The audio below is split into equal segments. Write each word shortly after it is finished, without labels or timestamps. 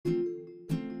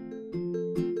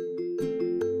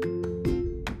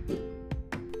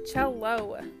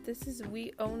Hello, this is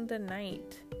We Own the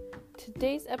Night.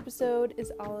 Today's episode is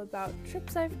all about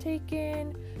trips I've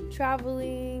taken,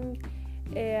 traveling,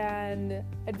 and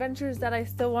adventures that I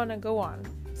still want to go on.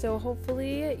 So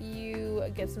hopefully you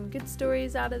get some good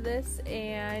stories out of this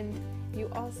and you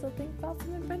also think about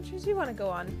some adventures you want to go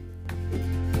on.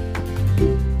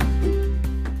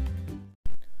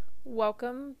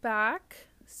 Welcome back.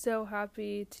 So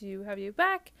happy to have you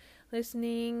back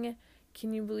listening.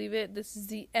 Can you believe it? This is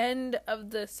the end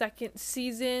of the second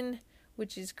season,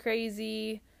 which is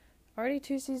crazy. Already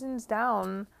 2 seasons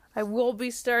down. I will be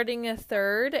starting a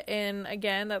third, and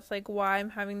again, that's like why I'm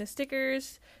having the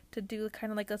stickers to do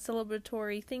kind of like a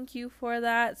celebratory thank you for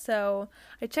that. So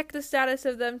I checked the status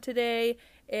of them today,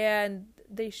 and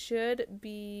they should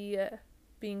be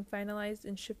being finalized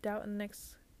and shipped out in the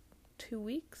next 2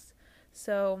 weeks.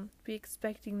 So be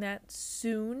expecting that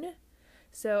soon.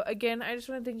 So again, I just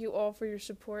want to thank you all for your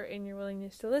support and your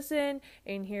willingness to listen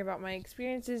and hear about my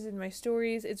experiences and my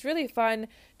stories. It's really fun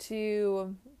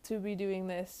to be doing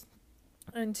this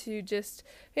and to just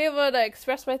be able to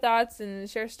express my thoughts and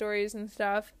share stories and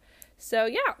stuff. So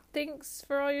yeah, thanks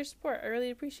for all your support. I really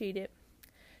appreciate it.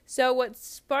 So what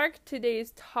sparked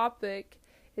today's topic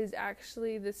is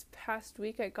actually this past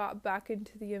week I got back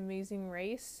into The Amazing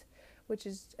Race, which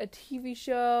is a TV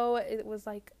show. It was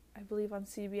like, I believe on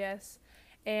CBS.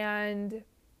 And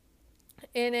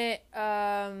in it,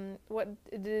 what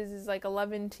it is like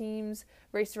 11 teams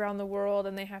race around the world,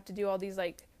 and they have to do all these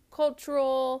like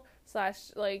cultural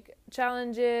 / like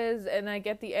challenges, and like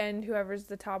at the end, whoever's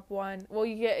the top one, well,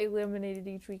 you get eliminated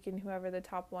each week, and whoever the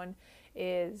top one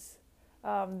is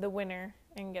the winner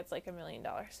and gets like $1 million.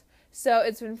 So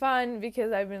it's been fun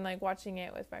because I've been like watching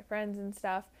it with my friends and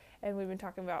stuff, and we've been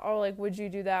talking about, oh, like, would you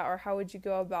do that, or how would you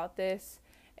go about this?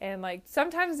 And, like,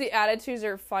 sometimes the attitudes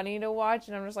are funny to watch,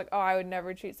 and I'm just like, oh, I would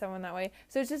never treat someone that way.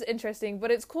 So it's just interesting. But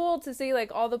it's cool to see,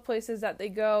 like, all the places that they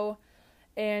go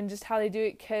and just how they do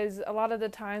it, because a lot of the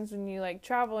times when you, like,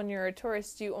 travel and you're a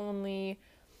tourist, you only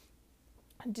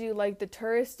do, like, the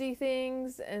touristy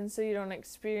things, and so you don't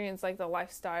experience, like, the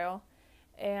lifestyle.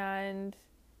 And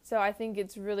so I think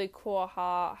it's really cool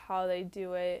how they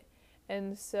do it.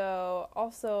 And so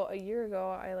also a year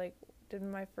ago, I, like, did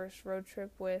my first road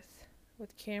trip with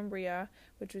Cambria,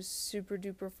 which was super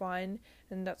duper fun,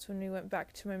 and that's when we went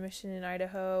back to my mission in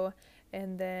Idaho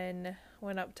and then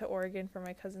went up to Oregon for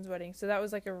my cousin's wedding. So that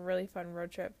was like a really fun road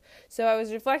trip. So I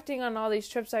was reflecting on all these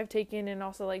trips I've taken and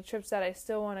also like trips that I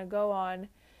still want to go on,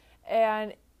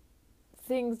 and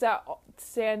things that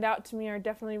stand out to me are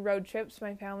definitely road trips.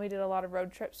 My family did a lot of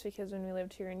road trips because when we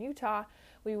lived here in Utah,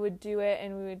 we would do it,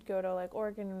 and we would go to like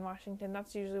Oregon and Washington.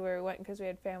 That's usually where we went because we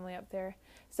had family up there.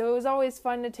 So it was always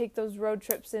fun to take those road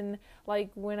trips. And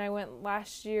like when I went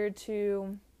last year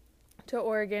to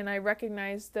Oregon, I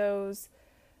recognized those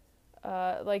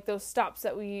like those stops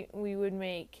that we would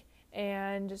make,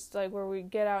 and just like where we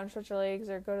get out and stretch our legs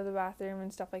or go to the bathroom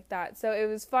and stuff like that. So it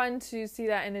was fun to see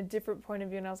that in a different point of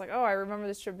view, and I was like, oh, I remember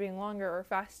this trip being longer or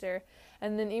faster.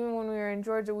 And then even when we were in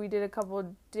Georgia, we did a couple of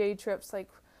day trips. Like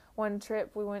one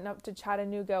trip we went up to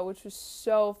Chattanooga, which was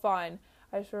so fun.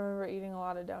 I just remember eating a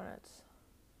lot of donuts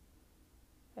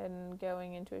and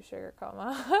going into a sugar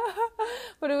coma.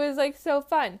 But it was like so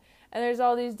fun. And there's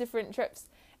all these different trips,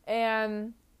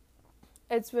 and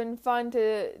it's been fun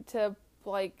to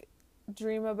like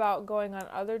dream about going on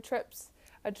other trips.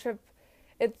 I feel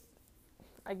like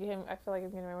I'm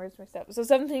getting my words mixed up. So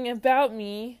something about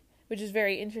me, which is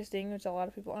very interesting, which a lot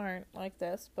of people aren't like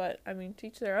this, but I mean, to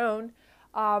each their own.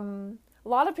 A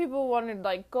lot of people want to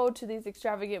like go to these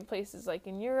extravagant places like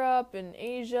in Europe and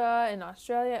Asia and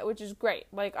Australia, which is great.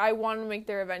 Like I want to make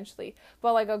there eventually,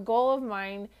 but like a goal of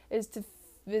mine is to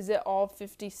visit all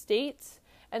 50 states.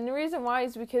 And the reason why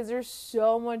is because there's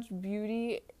so much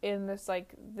beauty in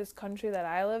this country that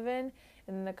I live in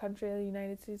the country of the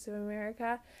United States of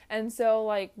America. And so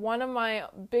like one of my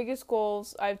biggest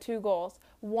goals, I have 2 goals.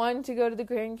 One, to go to the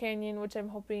Grand Canyon, which I'm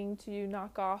hoping to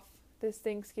knock off this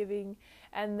Thanksgiving,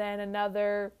 and then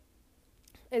another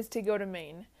is to go to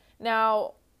Maine.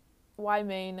 Now, why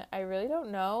Maine? I really don't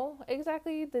know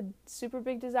exactly the super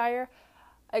big desire,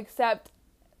 except,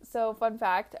 so fun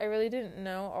fact, I really didn't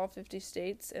know all 50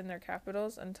 states and their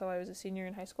capitals until I was a senior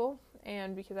in high school.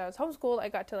 And because I was homeschooled, I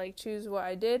got to like choose what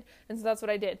I did, and so that's what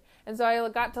I did. And so I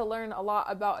got to learn a lot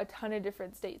about a ton of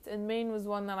different states, and Maine was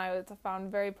one that I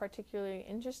found very particularly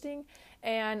interesting.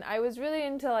 And I was really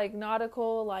into like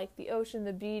nautical, like the ocean,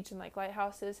 the beach, and like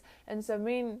lighthouses. And so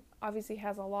Maine obviously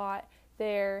has a lot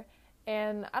there.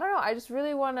 And I don't know, I just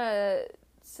really want to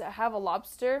have a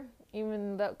lobster,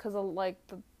 even though, because like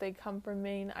they come from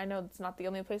Maine. I know it's not the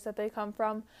only place that they come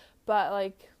from, but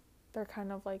like they're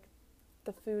kind of like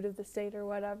the food of the state or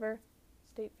whatever.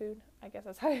 State food, I guess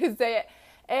that's how you say it.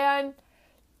 And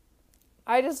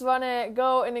I just want to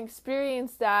go and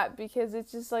experience that because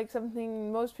it's just like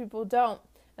something most people don't.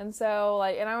 And so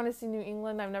like, and I want to see New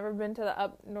England. I've never been to the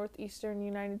up northeastern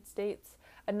United States.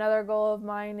 Another goal of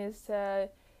mine is to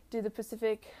do the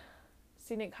Pacific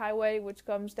Scenic Highway, which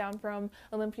comes down from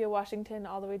Olympia, Washington,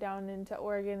 all the way down into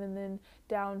Oregon and then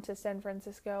down to San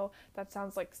Francisco. That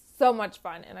sounds like so much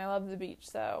fun, and I love the beach,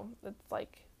 so it's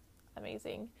like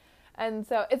amazing. And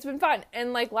so it's been fun.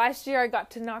 And like last year I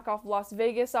got to knock off Las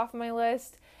Vegas off my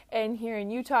list, and here in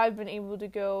Utah I've been able to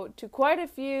go to quite a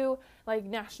few like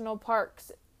national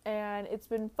parks, and it's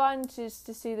been fun just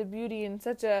to see the beauty in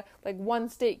such a like one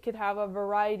state could have a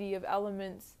variety of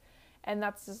elements. And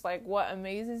that's just like what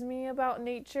amazes me about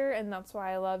nature, and that's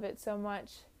why I love it so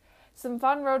much. Some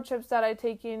fun road trips that I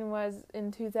taken was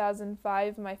in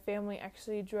 2005. My family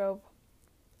actually drove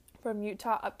from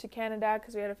Utah up to Canada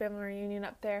because we had a family reunion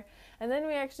up there. And then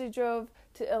we actually drove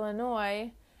to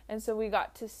Illinois, and so we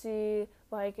got to see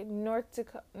like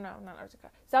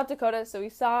South Dakota. So we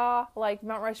saw like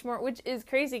Mount Rushmore, which is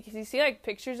crazy because you see like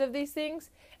pictures of these things.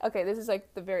 Okay, this is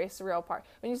like the very surreal part.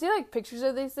 When you see like pictures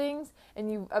of these things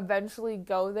and you eventually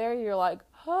go there, you're like,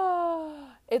 oh,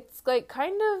 it's like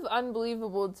kind of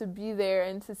unbelievable to be there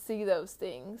and to see those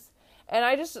things. And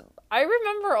I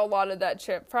remember a lot of that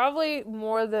trip, probably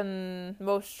more than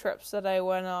most trips that I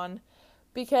went on,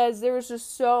 because there was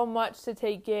just so much to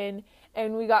take in,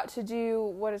 and we got to do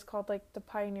what is called like the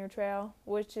Pioneer Trail,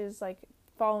 which is like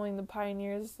following the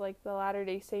pioneers, like the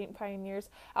Latter-day Saint pioneers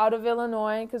out of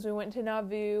Illinois, because we went to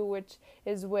Nauvoo, which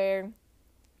is where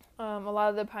a lot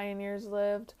of the pioneers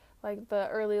lived, like the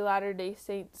early Latter-day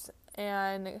Saints,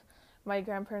 and my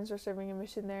grandparents were serving a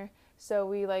mission there. So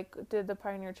we like did the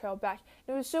Pioneer Trail back.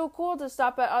 It was so cool to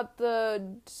stop at the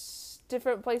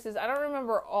different places. I don't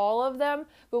remember all of them,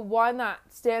 but one that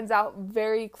stands out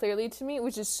very clearly to me,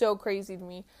 which is so crazy to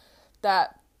me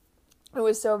that it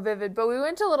was so vivid. But we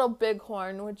went to Little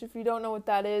Bighorn, which if you don't know what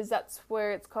that is, that's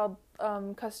where it's called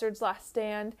Custer's Last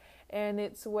Stand, and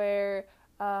it's where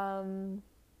it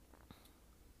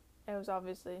was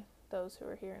obviously those who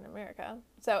were here in America.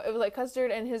 So it was like Custer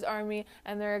and his army,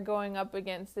 and they're going up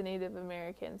against the Native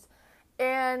Americans.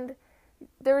 And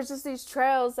there was just these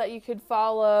trails that you could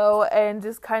follow and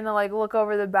just kind of like look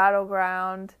over the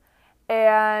battleground.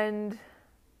 And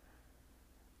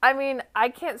I mean, I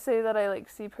can't say that I like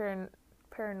see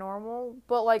paranormal,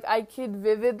 but like I could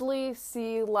vividly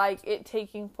see like it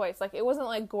taking place. Like it wasn't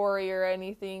like gory or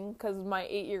anything because my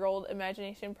 8-year-old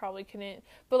imagination probably couldn't,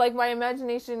 but like my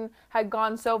imagination had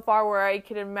gone so far where I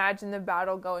could imagine the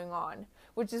battle going on,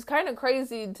 which is kind of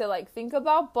crazy to like think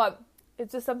about, but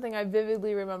it's just something I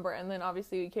vividly remember. And then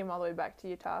obviously we came all the way back to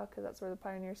Utah because that's where the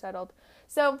pioneers settled.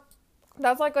 So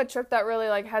that's like a trip that really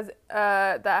like has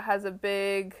a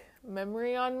big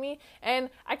memory on me, and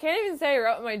I can't even say I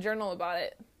wrote in my journal about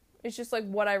it. It's just like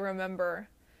what I remember.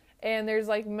 And there's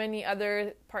like many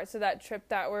other parts of that trip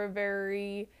that were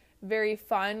very, very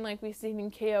fun. Like we stayed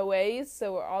in KOAs,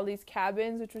 so all these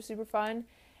cabins, which were super fun.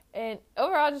 And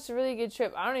overall, just a really good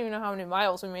trip. I don't even know how many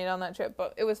miles we made on that trip,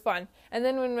 but it was fun. And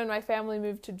then when my family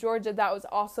moved to Georgia, that was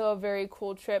also a very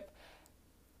cool trip.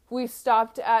 We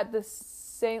stopped at the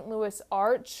St. Louis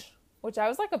Arch, which I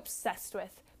was like obsessed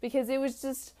with because it was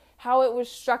just how it was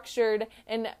structured,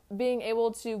 and being able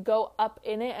to go up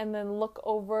in it and then look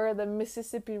over the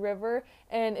Mississippi River,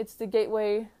 and it's the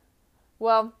gateway.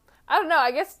 Well, I don't know,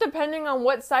 I guess depending on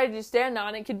what side you stand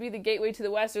on, it could be the gateway to the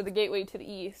west or the gateway to the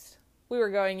east. We were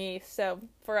going east, so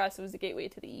for us it was the gateway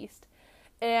to the east.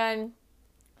 And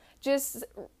just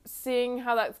seeing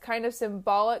how that's kind of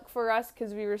symbolic for us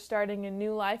because we were starting a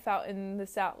new life out in the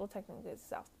south. Well, technically it's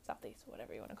southeast,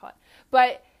 whatever you want to call it.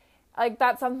 But like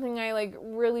that's something I like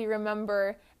really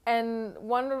remember. And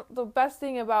the best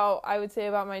thing I would say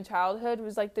about my childhood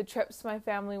was like the trips my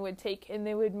family would take, and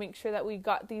they would make sure that we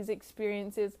got these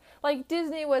experiences. Like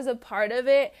Disney was a part of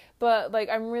it, but like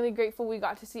I'm really grateful we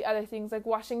got to see other things. Like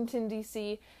Washington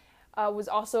DC was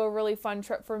also a really fun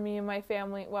trip for me and my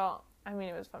family. Well, I mean,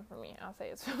 it was fun for me. I'll say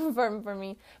it's fun for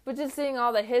me. But just seeing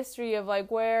all the history of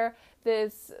like where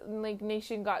this like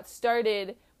nation got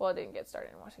started. Well, it didn't get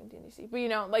started in Washington, D.C., but, you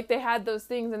know, like, they had those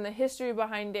things and the history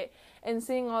behind it, and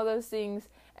seeing all those things,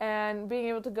 and being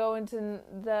able to go into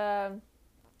the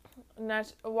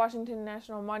Washington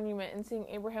National Monument and seeing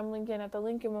Abraham Lincoln at the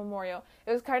Lincoln Memorial.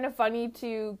 It was kind of funny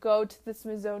to go to the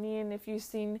Smithsonian, if you've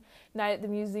seen Night at the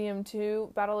Museum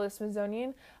 2, Battle of the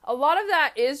Smithsonian. A lot of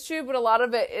that is true, but a lot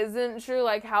of it isn't true,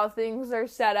 like how things are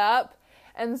set up.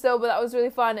 And so, but that was really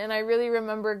fun. And I really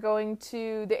remember going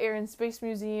to the Air and Space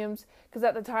Museums because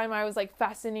at the time I was like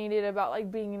fascinated about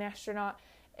like being an astronaut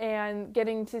and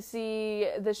getting to see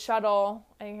the shuttle.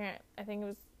 I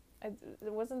think it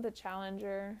wasn't the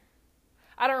Challenger.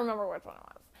 I don't remember which one it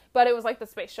was, but it was like the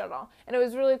space shuttle. And it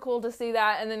was really cool to see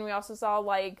that. And then we also saw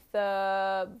like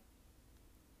the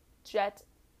jet.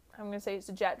 I'm going to say it's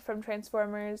a jet from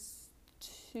Transformers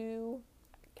 2.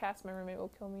 Cass, my roommate,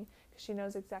 will kill me because she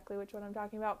knows exactly which one I'm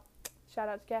talking about. Shout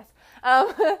out to Cass.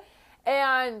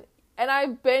 And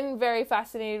I've been very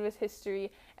fascinated with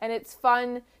history, and it's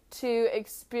fun to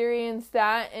experience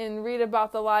that and read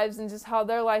about the lives and just how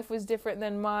their life was different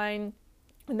than mine.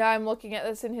 And now I'm looking at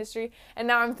this in history, and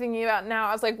now I'm thinking about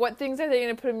I was like, what things are they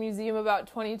going to put in a museum about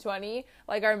 2020?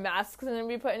 Like, are masks going to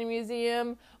be put in a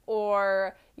museum?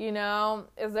 Or,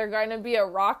 is there going to be a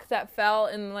rock that fell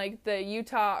in, like, the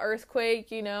Utah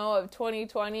earthquake, of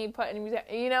 2020 put in a museum?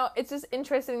 It's just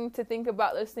interesting to think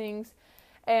about those things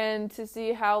and to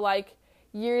see how, like,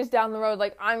 years down the road,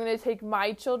 like, I'm going to take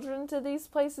my children to these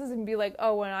places and be like,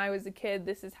 oh, when I was a kid,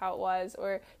 this is how it was,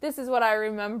 or this is what I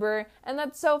remember. And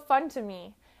that's so fun to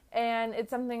me. And it's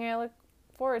something I look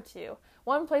forward to.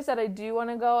 One place that I do want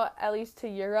to go, at least to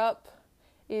Europe,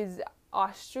 is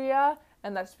Austria.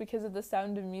 And that's because of the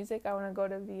Sound of Music. I want to go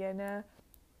to Vienna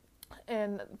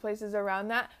and places around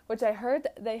that, which I heard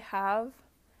they have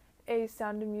a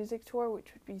Sound of Music tour,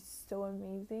 which would be so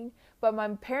amazing. But my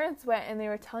parents went and they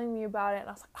were telling me about it, and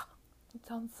I was like, oh, it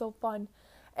sounds so fun.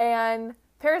 And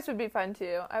Paris would be fun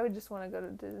too. I would just want to go to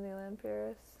Disneyland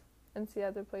Paris and see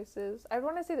other places. I'd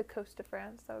want to see the coast of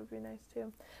France. That would be nice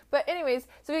too. But anyways,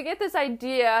 so we get this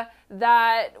idea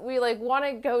that we like want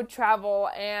to go travel,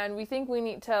 and we think we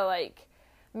need to like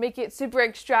make it super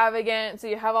extravagant, so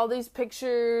you have all these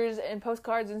pictures and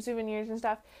postcards and souvenirs and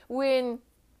stuff. When,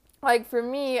 like, for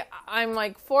me, I'm,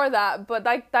 like, for that, but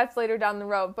that's later down the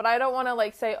road. But I don't want to,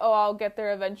 like, say, oh, I'll get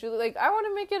there eventually. Like, I want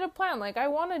to make it a plan. Like, I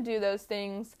want to do those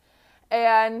things.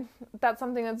 And that's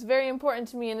something that's very important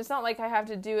to me. And it's not like I have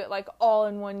to do it, like, all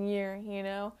in one year,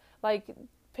 Like,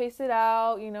 pace it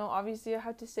out, Obviously, I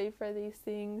have to save for these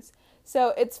things.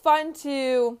 So it's fun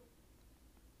to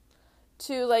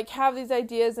like have these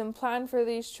ideas and plan for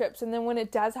these trips, and then when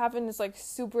it does happen, it's like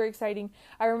super exciting.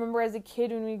 I remember as a kid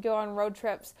when we'd go on road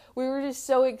trips, we were just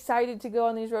so excited to go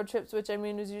on these road trips, which I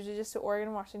mean was usually just to Oregon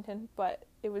and Washington, but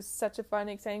it was such a fun,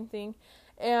 exciting thing.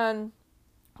 And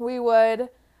we would,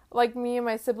 like, me and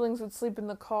my siblings would sleep in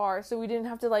the car, so we didn't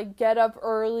have to like get up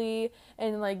early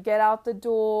and like get out the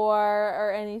door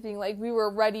or anything. Like, we were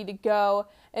ready to go,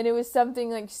 and it was something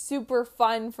like super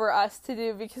fun for us to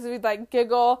do because we'd like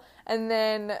giggle. And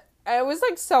then it was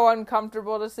like so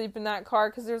uncomfortable to sleep in that car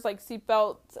because there's like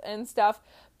seatbelts and stuff,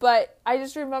 but I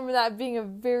just remember that being a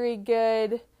very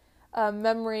good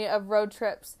memory of road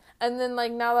trips. And then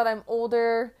like now that I'm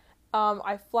older,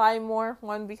 I fly more,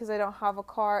 one, because I don't have a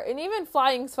car, and even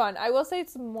flying's fun. I will say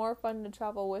it's more fun to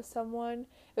travel with someone.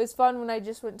 It was fun when I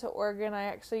just went to Oregon. I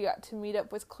actually got to meet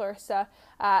up with Clarissa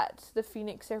at the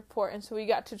Phoenix airport, and so we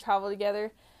got to travel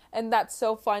together, and that's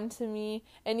so fun to me.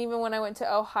 And even when I went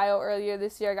to Ohio earlier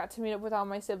this year, I got to meet up with all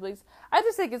my siblings. I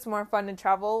just think it's more fun to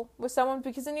travel with someone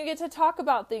because then you get to talk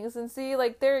about things and see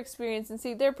like their experience and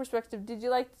see their perspective. Did you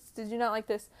like this? Did you not like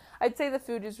this? I'd say the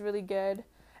food is really good.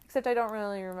 Except I don't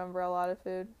really remember a lot of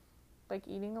food, like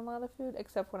eating a lot of food,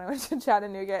 except when I went to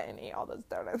Chattanooga and ate all those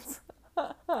donuts.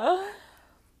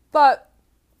 But,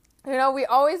 we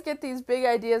always get these big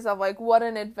ideas of, like, what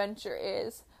an adventure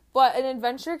is. But an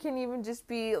adventure can even just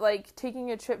be, like,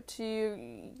 taking a trip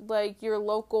to, like, your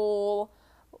local,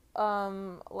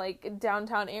 like,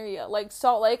 downtown area. Like,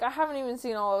 Salt Lake. I haven't even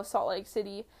seen all of Salt Lake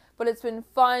City, but it's been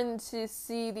fun to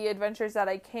see the adventures that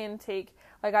I can take.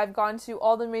 Like, I've gone to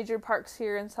all the major parks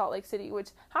here in Salt Lake City, which,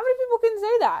 how many people can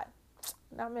say that?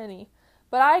 Not many.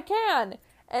 But I can.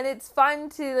 And it's fun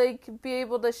to, like, be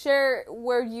able to share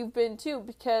where you've been, too,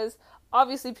 because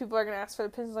obviously people are going to ask for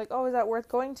opinions, like, oh, is that worth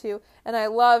going to? And I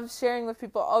love sharing with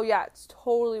people, oh, yeah, it's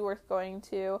totally worth going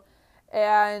to.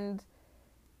 And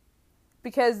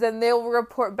because then they'll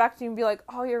report back to you and be like,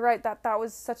 oh, you're right, that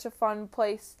was such a fun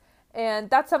place.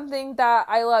 And that's something that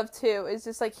I love, too, is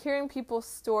just, like, hearing people's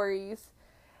stories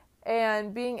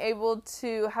and being able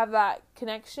to have that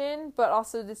connection, but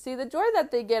also to see the joy that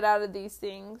they get out of these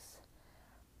things.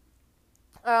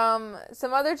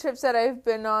 Some other trips that I've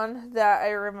been on that I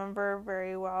remember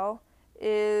very well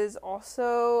is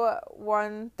also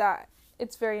one that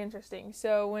it's very interesting.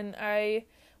 So when I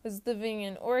was living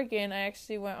in Oregon, I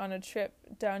actually went on a trip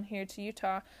down here to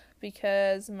Utah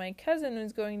because my cousin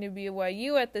was going to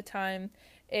BYU at the time,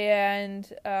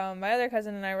 And my other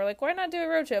cousin and I were like, why not do a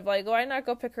road trip? Like, why not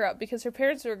go pick her up? Because her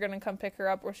parents were going to come pick her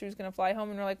up, or she was going to fly home.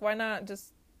 And we're like, why not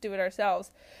just do it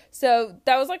ourselves? So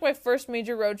that was like my first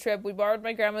major road trip. We borrowed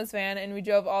my grandma's van and we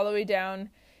drove all the way down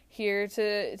here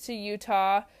to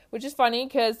Utah, which is funny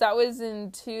because that was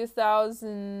in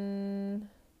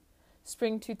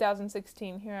spring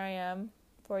 2016. Here I am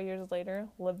 4 years later,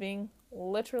 living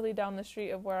literally down the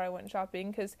street of where I went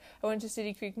shopping, because I went to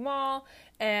City Creek Mall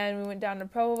and we went down to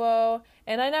Provo,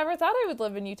 and I never thought I would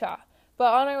live in Utah.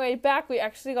 But on our way back, we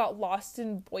actually got lost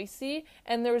in Boise,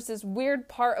 and there was this weird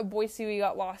part of Boise we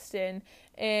got lost in,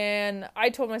 and I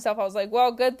told myself, I was like,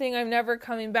 well, good thing I'm never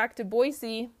coming back to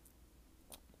Boise.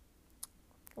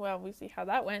 Well, we see how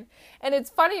that went. And it's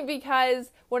funny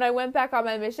because when I went back on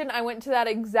my mission, I went to that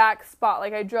exact spot.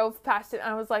 Like, I drove past it and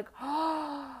I was like,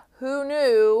 oh, who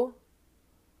knew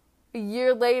a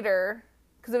year later,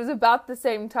 because it was about the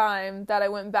same time that I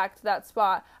went back to that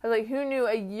spot. I was like, who knew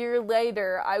a year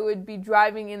later I would be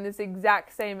driving in this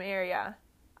exact same area?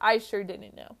 I sure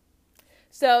didn't know.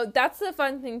 So that's the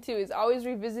fun thing too, is always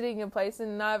revisiting a place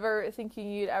and never thinking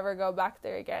you'd ever go back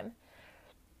there again.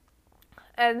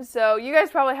 And so you guys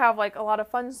probably have like a lot of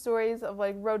fun stories of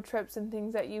like road trips and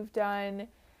things that you've done.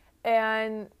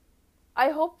 And I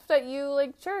hope that you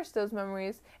like cherish those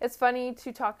memories. It's funny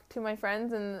to talk to my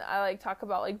friends, and I like talk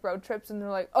about like road trips, and they're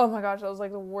like, oh my gosh, that was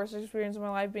like the worst experience of my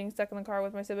life, being stuck in the car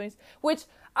with my siblings. Which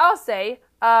I'll say,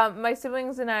 my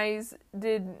siblings and I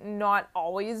did not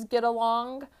always get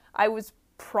along. I was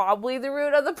probably the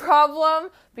root of the problem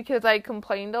because I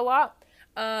complained a lot.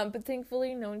 But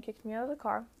thankfully no one kicked me out of the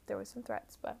car. There was some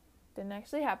threats, but didn't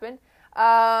actually happen.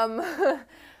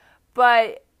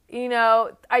 But you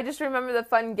know, I just remember the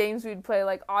fun games we'd play,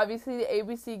 like obviously the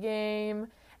ABC game,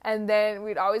 and then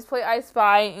we'd always play I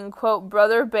Spy and quote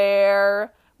Brother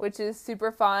Bear, which is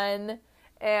super fun,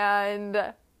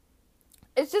 and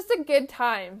it's just a good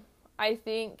time, I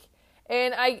think.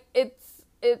 And it's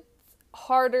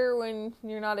harder when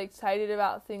you're not excited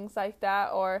about things like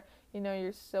that, or you know,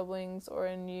 your siblings or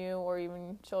you or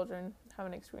even children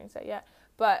haven't experienced that yet,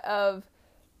 but of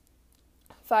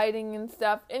fighting and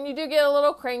stuff, and you do get a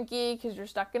little cranky because you're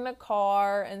stuck in a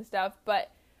car and stuff,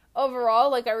 but overall,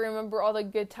 like, I remember all the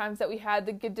good times that we had,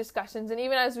 the good discussions, and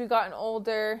even as we gotten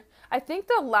older, I think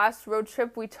the last road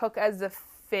trip we took as a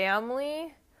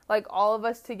family, like all of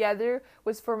us together,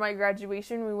 was for my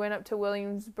graduation. We went up to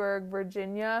Williamsburg,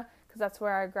 Virginia, because that's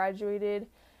where I graduated,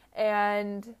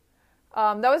 and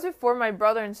that was before my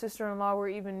brother and sister-in-law were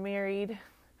even married,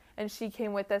 and she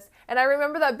came with us. And I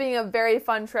remember that being a very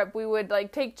fun trip. We would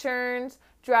like take turns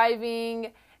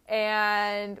driving,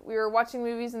 and we were watching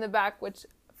movies in the back, which,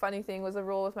 funny thing, was a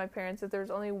rule with my parents. If there was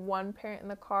only one parent in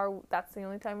the car, that's the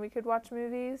only time we could watch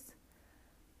movies.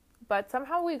 But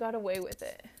somehow we got away with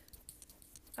it.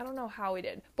 I don't know how we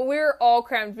did. But we were all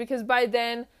crammed because by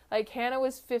then, like, Hannah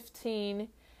was 15,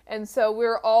 and so we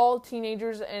were all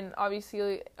teenagers and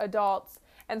obviously adults.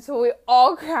 And so we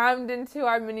all crammed into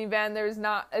our minivan. There was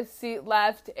not a seat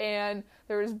left, and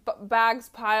there was bags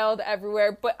piled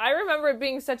everywhere. But I remember it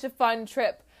being such a fun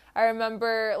trip. I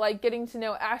remember, like, getting to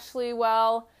know Ashley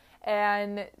well,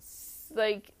 and,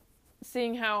 like,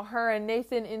 seeing how her and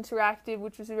Nathan interacted,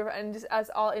 which was super fun, and just us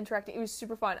all interacting. It was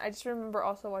super fun. I just remember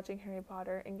also watching Harry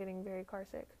Potter and getting very car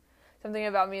sick. Something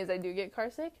about me is I do get car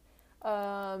sick,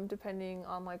 depending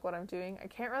on, like, what I'm doing. I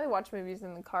can't really watch movies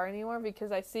in the car anymore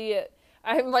because I see it.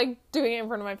 I'm, like, doing it in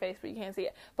front of my face, but you can't see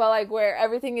it. But, like, where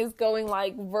everything is going,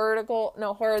 like,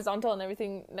 horizontal, and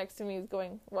everything next to me is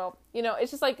going, well, you know, it's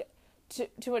just, like,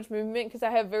 too much movement because I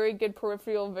have very good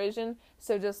peripheral vision.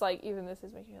 So just, like, even this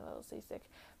is making me a little seasick.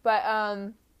 But,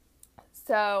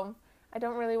 so I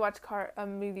don't really watch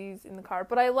movies in the car.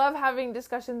 But I love having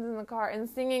discussions in the car and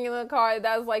singing in the car.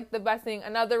 That's, like, the best thing.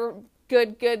 Another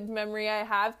good memory I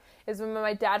have is when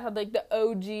my dad had, like, the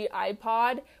OG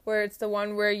iPod, where it's the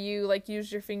one where you, like,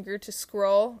 use your finger to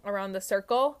scroll around the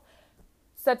circle.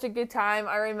 Such a good time.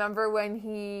 I remember when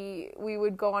we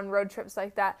would go on road trips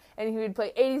like that, and he would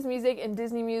play 80s music and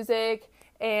Disney music,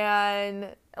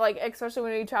 and, like, especially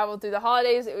when we traveled through the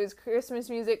holidays, it was Christmas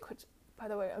music, which, by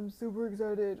the way, I'm super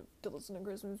excited to listen to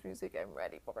Christmas music. I'm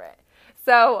ready for it.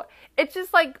 So it's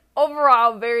just, like,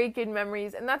 overall very good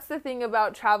memories. And that's the thing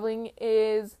about traveling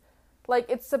is, like,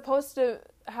 it's supposed to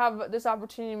have this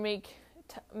opportunity to make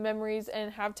memories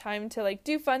and have time to, like,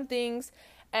 do fun things.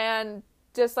 And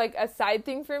just, like, a side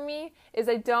thing for me is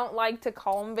I don't like to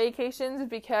call them vacations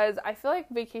because I feel like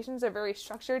vacations are very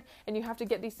structured and you have to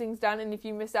get these things done. And if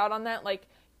you miss out on that, like,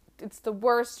 it's the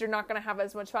worst. You're not going to have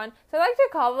as much fun. So I like to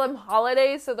call them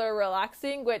holidays so they're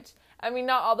relaxing, which, I mean,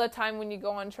 not all the time when you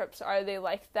go on trips are they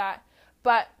like that.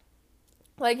 But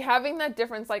like having that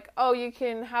difference, like, oh, you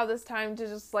can have this time to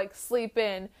just like sleep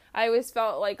in. I always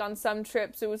felt like on some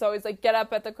trips it was always like get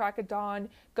up at the crack of dawn,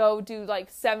 go do like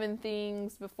 7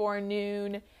 things before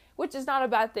noon, which is not a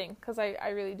bad thing because I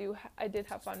did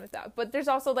have fun with that. But there's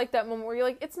also like that moment where you're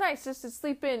like, it's nice just to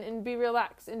sleep in and be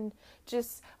relaxed and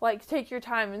just like take your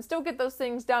time and still get those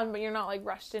things done, but you're not like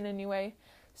rushed in anyway.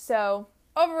 So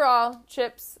overall,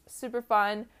 trips, super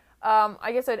fun.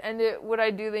 I guess I'd end it. Would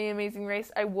I do the Amazing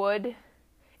Race? I would.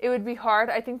 It would be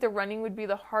hard. I think the running would be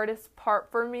the hardest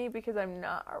part for me because I'm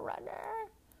not a runner.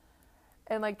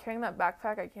 And like carrying that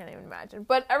backpack, I can't even imagine.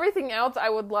 But everything else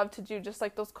I would love to do, just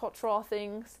like those cultural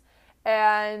things.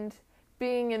 And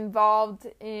being involved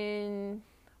in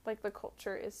like the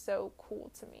culture is so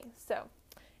cool to me. So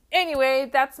anyway,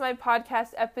 that's my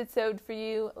podcast episode for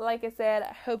you. Like I said,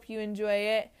 I hope you enjoy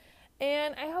it.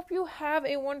 And I hope you have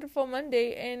a wonderful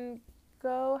Monday and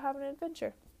go have an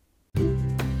adventure.